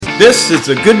This is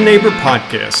the Good Neighbor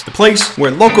Podcast, the place where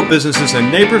local businesses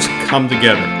and neighbors come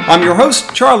together. I'm your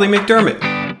host, Charlie McDermott.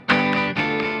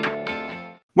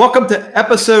 Welcome to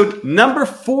episode number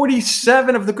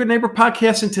 47 of the Good Neighbor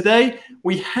Podcast. And today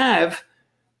we have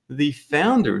the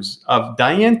founders of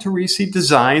Diane Teresi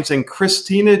Designs and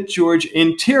Christina George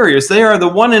Interiors. They are the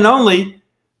one and only,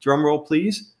 drum roll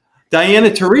please,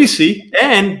 Diana Teresi,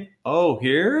 and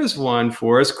here's one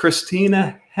for us,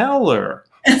 Christina Heller.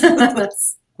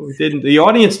 The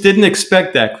audience didn't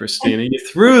expect that, Christina. You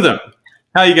threw them.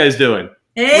 How you guys doing?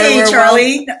 Hey,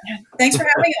 Charlie. Thanks for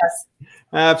having us.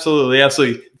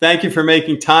 Absolutely. Thank you for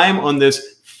making time on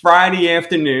this Friday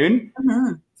afternoon.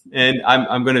 Mm-hmm. And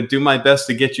I'm going to do my best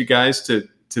to get you guys to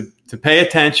pay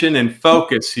attention and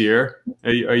focus here.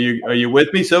 Are you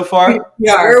with me so far?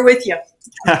 Yeah, we're with you.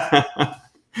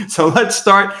 So let's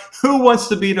start. Who wants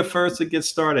to be the first to get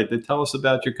started to tell us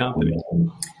about your company?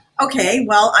 Okay,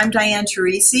 well, I'm Diane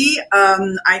Teresi.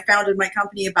 I founded my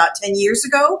company about 10 years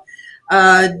ago.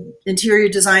 Interior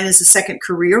design is a second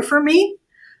career for me.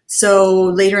 So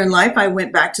later in life, I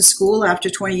went back to school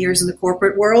after 20 years in the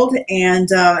corporate world and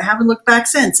haven't looked back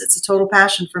since. It's a total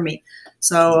passion for me.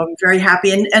 So I'm very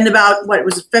happy. And about,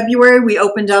 February, we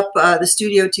opened up the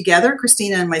studio together,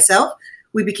 Christina and myself.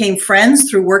 We became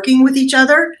friends through working with each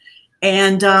other,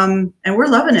 and we're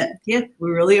loving it. Yeah,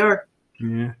 we really are.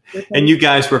 Yeah. And you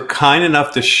guys were kind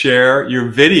enough to share your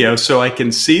video so I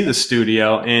can see the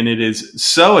studio, and it is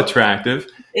so attractive.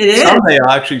 It is. Someday I'll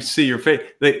actually see your face.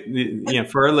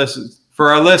 For our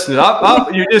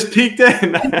listeners, you just peeked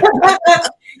in.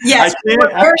 Yes. I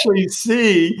can't actually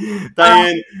see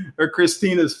Diane or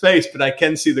Christina's face, but I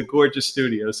can see the gorgeous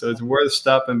studio, so it's worth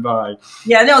stopping by.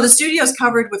 Yeah, no, the studio's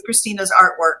covered with Christina's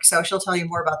artwork, so she'll tell you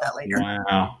more about that later.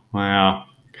 Wow.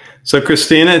 So,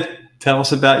 Christina, tell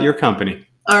us about your company.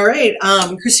 All right.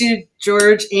 Christina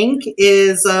George Inc.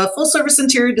 is a full-service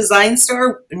interior design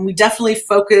store, and we definitely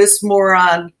focus more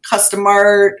on custom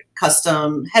art,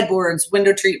 custom headboards,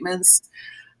 window treatments,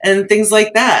 and things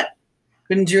like that.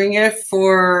 Been doing it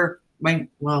for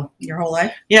your whole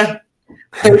life? Yeah,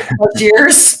 30+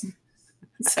 years.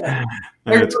 So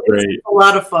That's great. A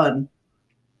lot of fun.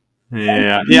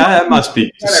 Yeah, that must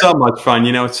be so much fun.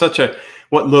 It's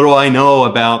what little I know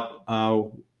about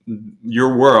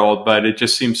your world, but it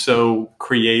just seems so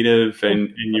creative, and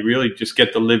you really just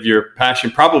get to live your passion,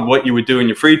 probably what you would do in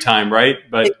your free time, right?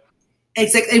 But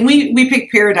exactly, and we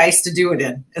picked paradise to do it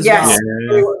in as well.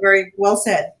 Very, very well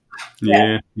said.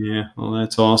 Yeah. Well,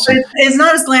 that's awesome. But it's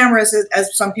not as glamorous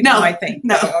as some people might think.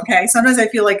 No. Okay. Sometimes I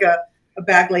feel like a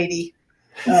bag lady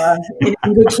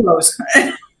in good clothes.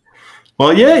 Well,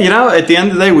 at the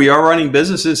end of the day, we are running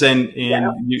businesses, and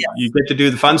you get to do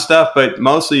the fun stuff, but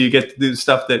mostly you get to do the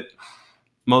stuff that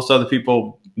most other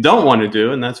people don't want to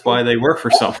do, and that's why they work for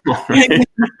someone. Right?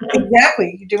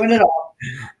 Exactly. You're doing it all.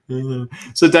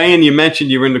 So, Diane, you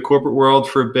mentioned you were in the corporate world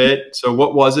for a bit. So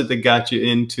what was it that got you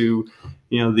into,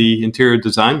 the interior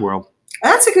design world?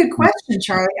 That's a good question,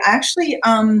 Charlie. Actually,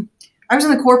 I was in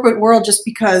the corporate world just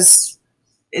because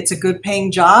it's a good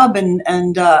paying job,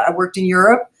 and I worked in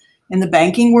Europe in the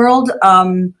banking world.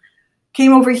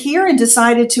 Came over here and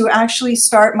decided to actually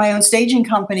start my own staging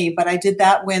company, but I did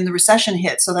that when the recession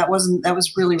hit, so that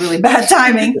was really, really bad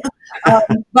timing.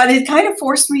 But it kind of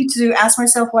forced me to ask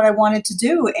myself what I wanted to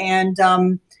do, and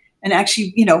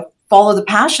actually, follow the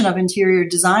passion of interior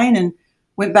design, and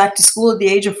went back to school at the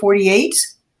age of 48.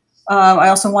 I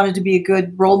also wanted to be a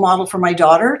good role model for my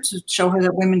daughter, to show her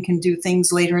that women can do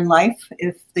things later in life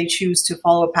if they choose to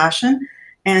follow a passion.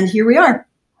 And here we are.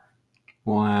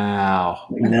 Wow.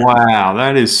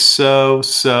 That is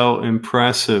so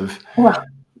impressive. Well,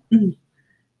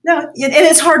 no, and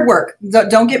it's hard work.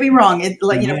 Don't get me wrong. We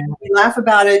laugh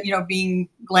about it, being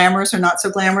glamorous or not so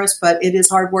glamorous, but it is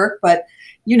hard work. But,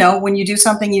 when you do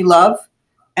something you love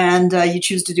and you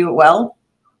choose to do it well,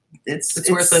 it's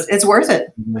worth it. It's worth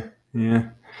it. Yeah.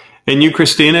 And you,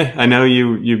 Christina, I know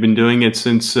you've been doing it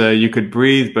since you could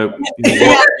breathe, but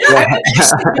before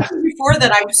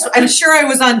that, I'm sure I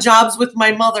was on jobs with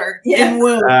my mother in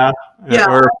womb.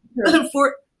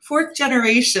 Fourth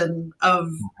generation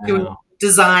of doing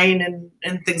design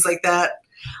and things like that.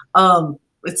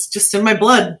 It's just in my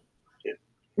blood.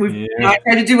 I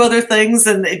tried to do other things,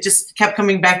 and it just kept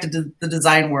coming back to the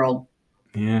design world.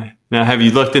 Yeah. Now, have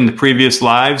you looked into previous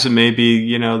lives, and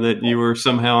maybe that you were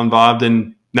somehow involved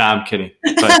in? No, I'm kidding.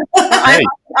 But,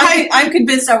 I'm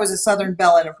convinced I was a Southern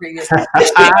belle in a previous life.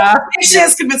 She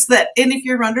is convinced that, and if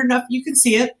you're under enough, you can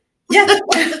see it. Yeah.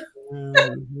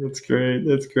 That's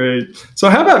great. So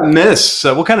how about myths?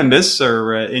 What kind of myths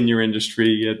are in your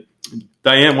industry?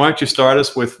 Diane, why don't you start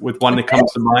us with one that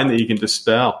comes to mind that you can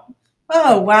dispel?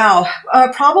 Oh, wow.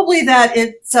 Probably that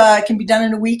it can be done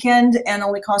in a weekend and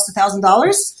only cost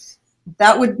 $1,000.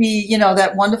 That would be,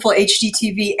 that wonderful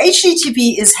HGTV.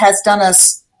 HGTV has done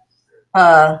us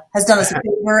a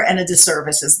favor and a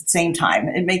disservice at the same time.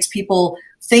 It makes people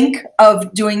think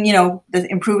of doing,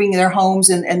 improving their homes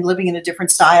and living in a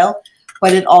different style.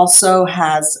 But it also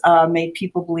has made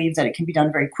people believe that it can be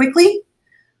done very quickly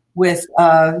with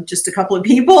just a couple of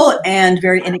people and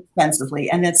very inexpensively.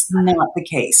 And it's not the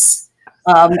case.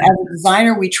 As a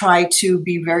designer, we try to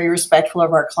be very respectful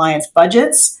of our clients'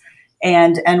 budgets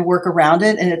and work around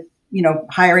it. And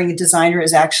hiring a designer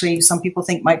is actually, some people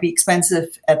think might be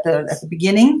expensive at the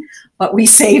beginning, but we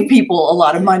save people a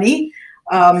lot of money.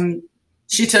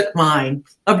 She took mine.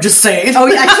 I'm just saying. Oh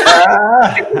yeah,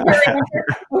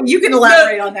 you can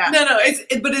elaborate on that. No,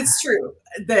 but it's true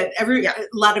that a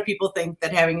lot of people think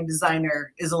that having a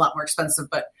designer is a lot more expensive,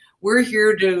 but we're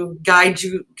here to guide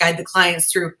the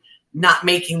clients through not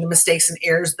making the mistakes and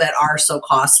errors that are so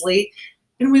costly.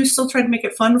 And we still try to make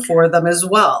it fun for them as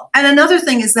well. And another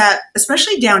thing is that,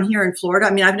 especially down here in Florida,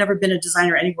 I mean, I've never been a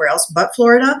designer anywhere else but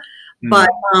Florida, but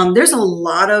there's a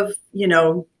lot of,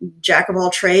 jack of all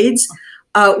trades.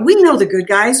 We know the good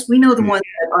guys. We know the ones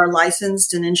that are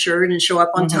licensed and insured and show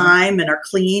up on time and are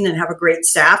clean and have a great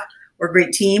staff or a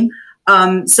great team.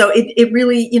 So it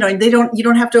really, you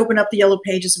don't have to open up the yellow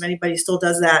pages if anybody still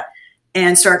does that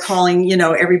and start calling,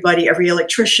 everybody, every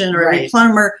electrician or every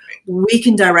plumber. We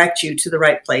can direct you to the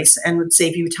right place and would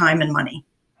save you time and money.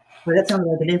 Well, that sounded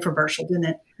like an infomercial, didn't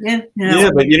it? Yeah.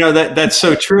 Yeah, but that's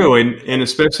so true. And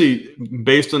especially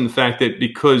based on the fact that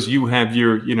because you have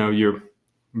your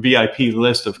VIP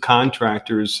list of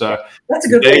contractors. That's a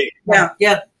good way.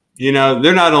 Yeah.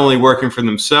 They're not only working for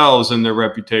themselves and their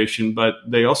reputation, but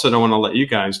they also don't want to let you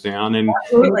guys down. And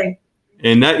absolutely.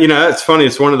 And that, that's funny.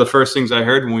 It's one of the first things I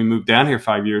heard when we moved down here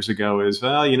 5 years ago is,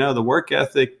 the work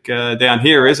ethic down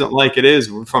here isn't like it is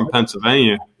from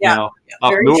Pennsylvania, up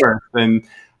north. True. And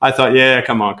I thought,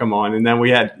 come on. And then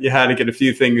you had to get a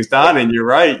few things done. And you're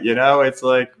right. It's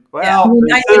like,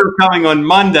 instead of coming on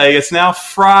Monday, it's now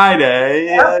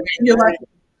Friday. You're like,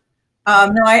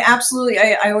 no, I absolutely.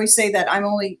 I always say that I'm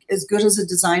only as good as a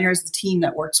designer as the team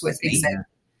that works with me. Exactly.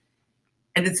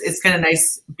 And it's kind of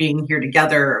nice being here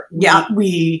together. Yeah,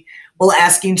 we will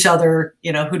ask each other,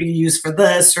 who do you use for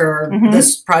this or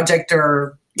this project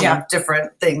or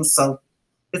different things. So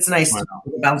it's nice to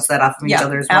bounce that off of each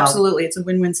other as well. Absolutely, it's a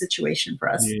win-win situation for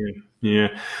us.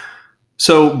 Yeah.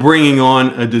 So bringing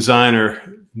on a designer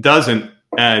doesn't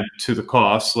add to the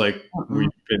cost like we've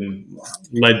been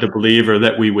led to believe or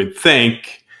that we would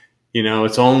think.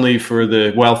 It's only for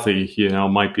the wealthy,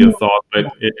 might be a thought, but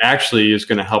it actually is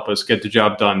going to help us get the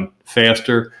job done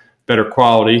faster, better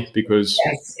quality, because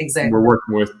we're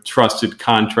working with trusted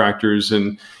contractors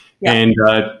and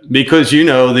because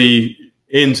the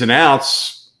ins and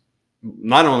outs,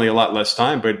 not only a lot less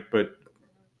time, but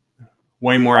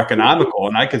way more economical.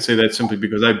 And I can say that simply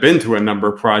because I've been through a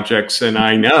number of projects and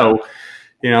I know,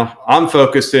 I'm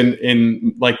focused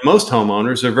in like most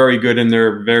homeowners, they're very good in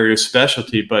their various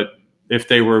specialty, but if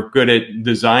they were good at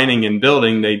designing and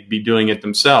building, they'd be doing it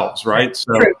themselves, right?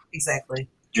 So, true. Exactly.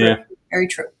 True. Yeah. Very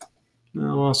true.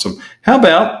 Oh, awesome. How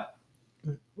about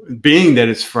being that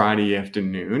it's Friday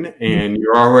afternoon and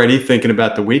you're already thinking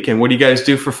about the weekend, what do you guys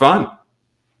do for fun?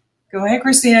 Go ahead,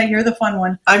 Christina. You're the fun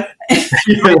one. I'm a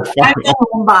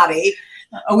homebody.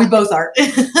 Oh, we both are.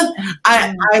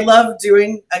 I love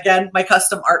doing, again, my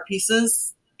custom art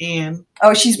pieces. And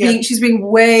she's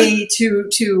being way too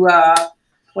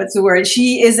what's the word?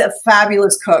 She is a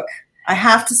fabulous cook. I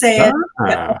have to say it.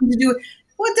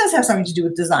 It does have something to do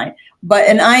with design.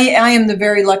 And I am the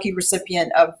very lucky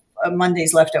recipient of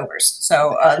Monday's leftovers.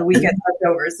 So the weekend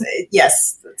leftovers.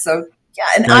 Yes. So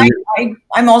and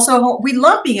I'm also home. We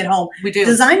love being at home. We do.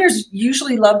 Designers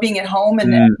usually love being at home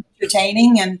and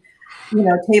entertaining and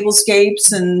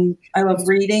tablescapes, and I love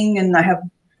reading, and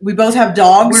we both have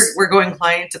dogs. We're going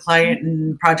client to client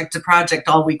and project to project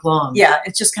all week long. Yeah,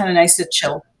 it's just kind of nice to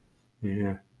chill.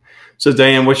 Yeah. So,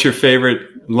 Diane, what's your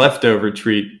favorite leftover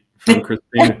treat from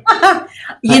Christina?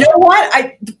 You know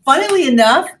what? Funnily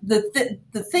enough,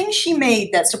 the thing she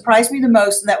made that surprised me the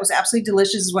most and that was absolutely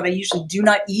delicious is what I usually do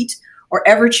not eat or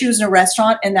ever choose in a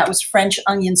restaurant, and that was French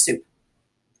onion soup.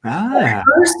 It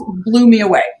first blew me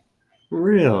away.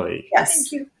 Really? Yes.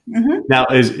 Thank you. Mm-hmm. Now,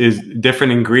 is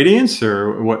different ingredients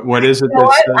or what is it?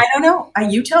 I don't know.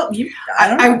 You tell you.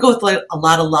 I would go with a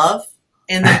lot of love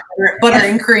and then butter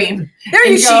and cream. There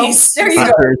you go. Cheese. There you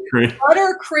go.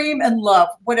 Butter, cream, and love.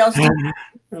 What else?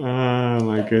 Oh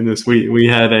my goodness. We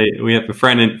have a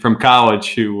friend from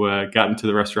college who got into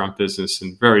the restaurant business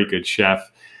and very good chef.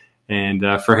 And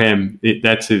for him, he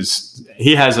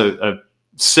has a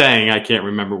saying, I can't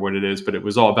remember what it is, but it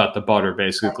was all about the butter,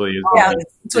 basically. Yeah.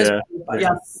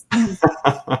 Yes.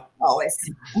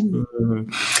 Always.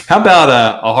 How about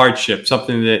a hardship,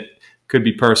 something that could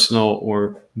be personal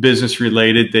or business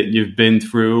related that you've been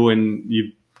through and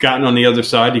you've gotten on the other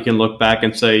side? You can look back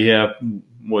and say, yeah,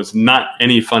 was not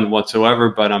any fun whatsoever,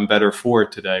 but I'm better for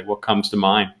it today. What comes to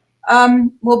mind?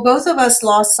 Well, both of us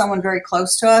lost someone very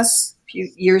close to us a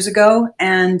few years ago.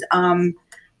 And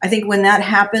I think when that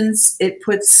happens,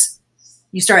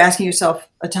 you start asking yourself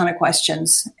a ton of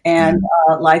questions, and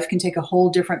life can take a whole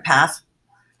different path.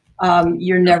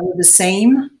 You're never the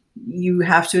same. You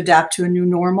have to adapt to a new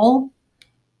normal.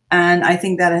 And I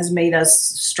think that has made us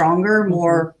stronger,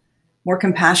 more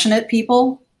compassionate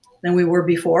people than we were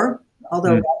before.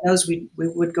 Although God knows we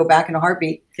would go back in a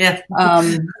heartbeat. Yeah.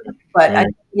 But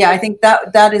I think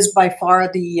that is by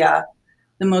far the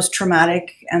most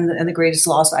traumatic and the greatest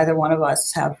loss either one of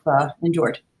us have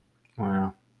endured.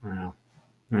 Wow.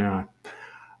 Yeah.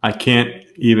 I can't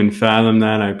even fathom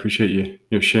that. I appreciate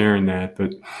you sharing that.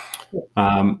 But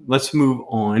let's move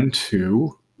on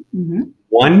to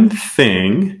one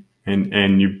thing,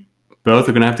 and you both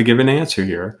are going to have to give an answer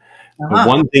here. But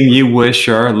one thing you wish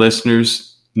our listeners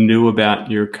knew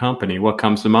about your company. What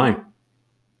comes to mind?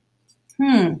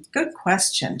 Good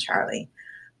question, Charlie.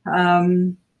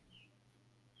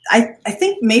 I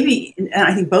think maybe, and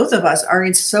I think both of us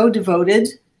are so devoted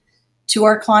to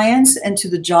our clients and to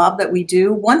the job that we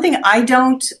do. One thing I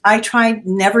try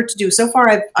never to do. So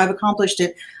far, I've accomplished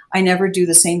it. I never do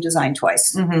the same design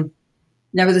twice.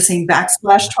 Never the same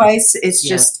backsplash twice. It's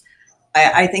just,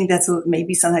 I think that's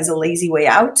maybe sometimes a lazy way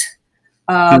out.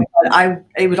 But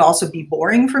it would also be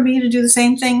boring for me to do the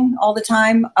same thing all the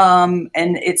time.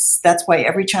 And that's why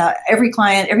every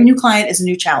new client is a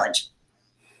new challenge.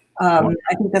 I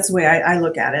think that's the way I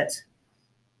look at it.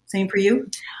 Same for you?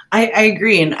 I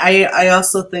agree. And I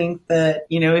also think that,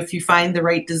 if you find the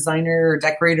right designer or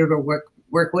decorator to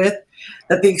work with,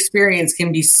 that the experience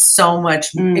can be so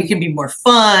much, it can be more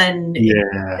fun.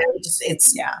 Yeah.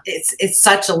 It's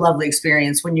such a lovely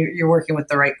experience when you're working with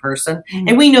the right person.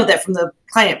 And we know that from the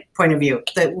client point of view,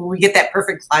 that when we get that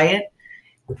perfect client,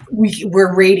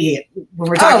 we're radiant when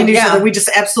we're talking to each other. We just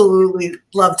absolutely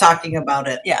love talking about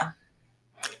it. Yeah.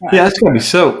 Right. Yeah, it's going to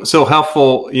be so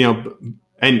helpful,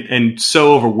 and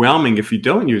so overwhelming if you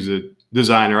don't use a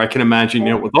designer. I can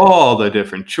imagine, with all the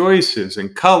different choices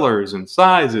and colors and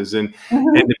sizes, and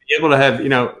to be able to have,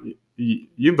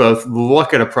 you both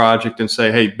look at a project and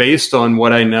say, hey, based on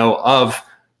what I know of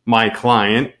my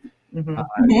client,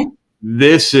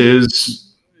 this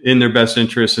is in their best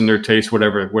interest, in their taste,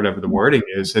 whatever the wording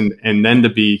is, and then to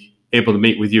be able to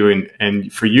meet with you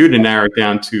and for you to narrow it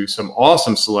down to some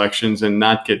awesome selections and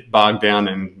not get bogged down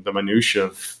in the minutia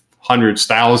of hundreds,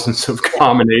 thousands of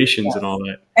combinations and all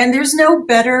that. And there's no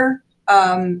better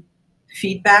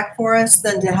feedback for us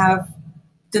than to have,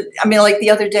 like the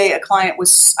other day, I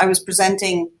was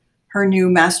presenting her new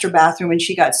master bathroom, and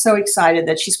she got so excited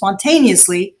that she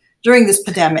spontaneously, during this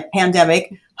pandemic,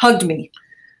 hugged me.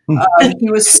 She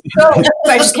was so,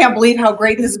 I just can't believe how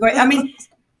great this is going.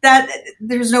 That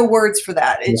there's no words for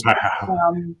that. It's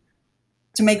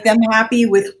to make them happy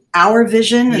with our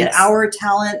vision and our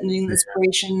talent and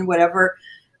inspiration, whatever.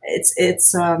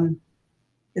 It's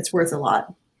worth a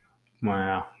lot.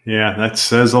 Wow. Yeah, that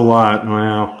says a lot.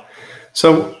 Wow.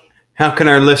 So how can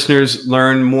our listeners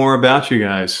learn more about you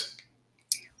guys?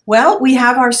 Well, we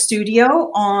have our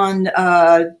studio on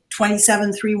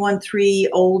 27313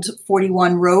 Old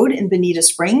 41 Road in Bonita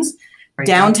Springs,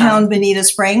 downtown Bonita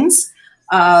Springs,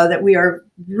 that we are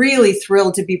really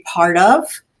thrilled to be part of.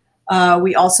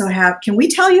 We also have, can we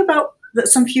tell you about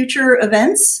some future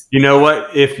events? You know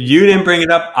what? If you didn't bring it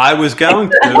up, I was going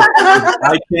to.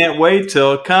 I can't wait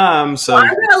till it comes. So I'm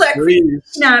going to let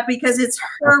Christina, because it's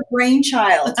her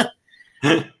brainchild.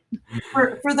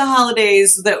 For the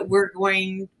holidays that we're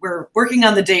working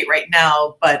on the date right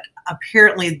now, but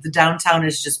apparently the downtown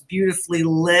is just beautifully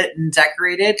lit and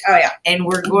decorated. Oh yeah. And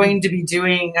we're going to be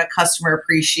doing a customer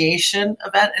appreciation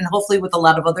event, and hopefully with a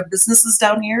lot of other businesses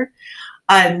down here.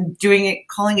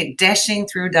 Calling it Dashing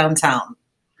Through Downtown.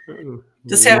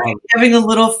 Just having a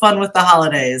little fun with the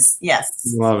holidays.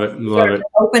 Yes. Love it.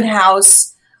 Open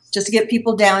house, just to get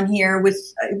people down here.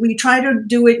 We try to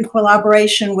do it in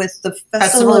collaboration with the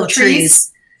Festival of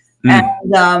Trees. And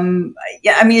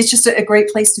it's just a great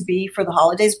place to be for the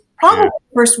holidays. Probably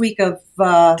the first week of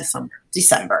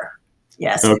December.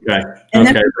 Yes. Okay. And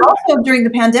then also during the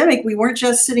pandemic, we weren't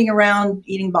just sitting around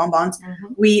eating bonbons.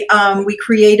 We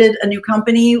created a new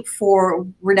company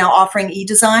we're now offering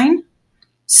e-design.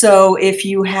 So if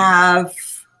you have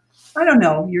I don't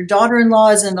know, your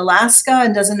daughter-in-law is in Alaska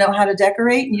and doesn't know how to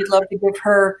decorate, and you'd love to give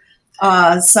her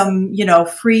some,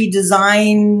 free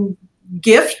design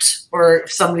gift. Or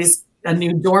if somebody's a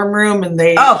new dorm room and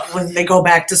when they go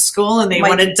back to school and they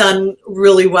want it done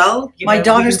really well. My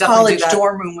daughter's college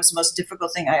dorm room was the most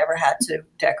difficult thing I ever had to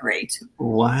decorate.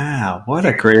 Wow, what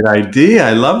a great idea.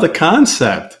 I love the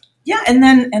concept. Yeah, and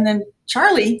then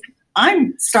Charlie,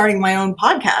 I'm starting my own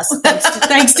podcast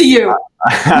thanks to you.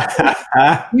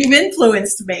 You've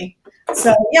influenced me.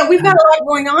 So, yeah, we've got a lot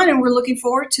going on, and we're looking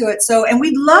forward to it. So, and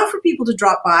we'd love for people to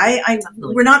drop by.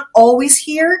 We're not always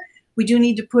here. We do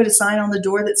need to put a sign on the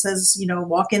door that says,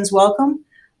 walk-ins welcome.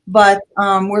 But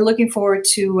we're looking forward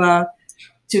to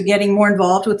getting more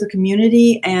involved with the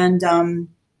community and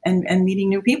meeting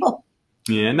new people.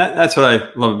 Yeah, and that's what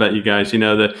I love about you guys.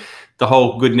 The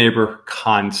whole good neighbor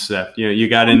concept. You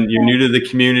got in. You're new to the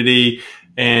community,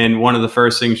 and one of the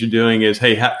first things you're doing is,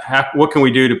 hey, what can we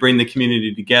do to bring the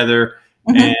community together?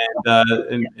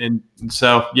 And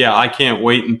so, yeah, I can't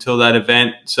wait until that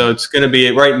event. So it's going to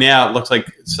be right now. It looks like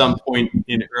at some point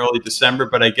in early December,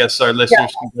 but I guess our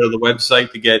listeners can go to the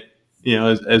website to get,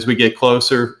 as we get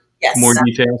closer, more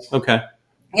details. Okay.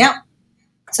 Yeah.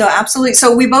 So absolutely.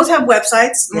 So we both have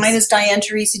websites. Yes. Mine is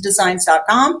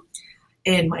DianeTeresiDesigns.com.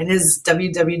 And mine is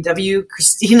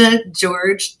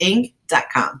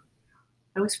www.ChristinaGeorgeInc.com.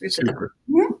 I always forget that.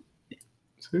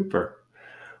 Super.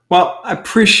 Well, I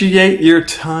appreciate your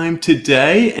time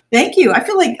today. Thank you. I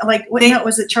feel like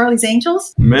was it Charlie's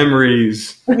Angels?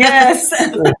 Memories. Yes. I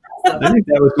think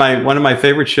that was one of my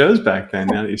favorite shows back then.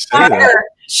 Now that you say that.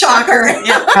 Shocker.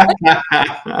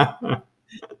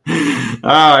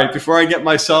 All right. Before I get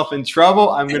myself in trouble,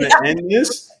 I'm going to end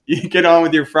this. You get on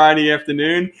with your Friday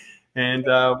afternoon. And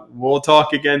we'll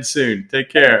talk again soon. Take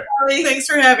care. Thanks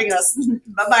for having us.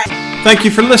 Bye-bye. Thank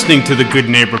you for listening to the Good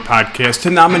Neighbor Podcast. To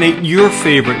nominate your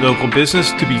favorite local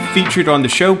business to be featured on the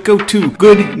show, go to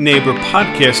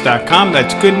goodneighborpodcast.com.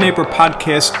 That's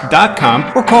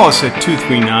goodneighborpodcast.com. Or call us at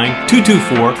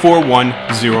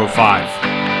 239-224-4105.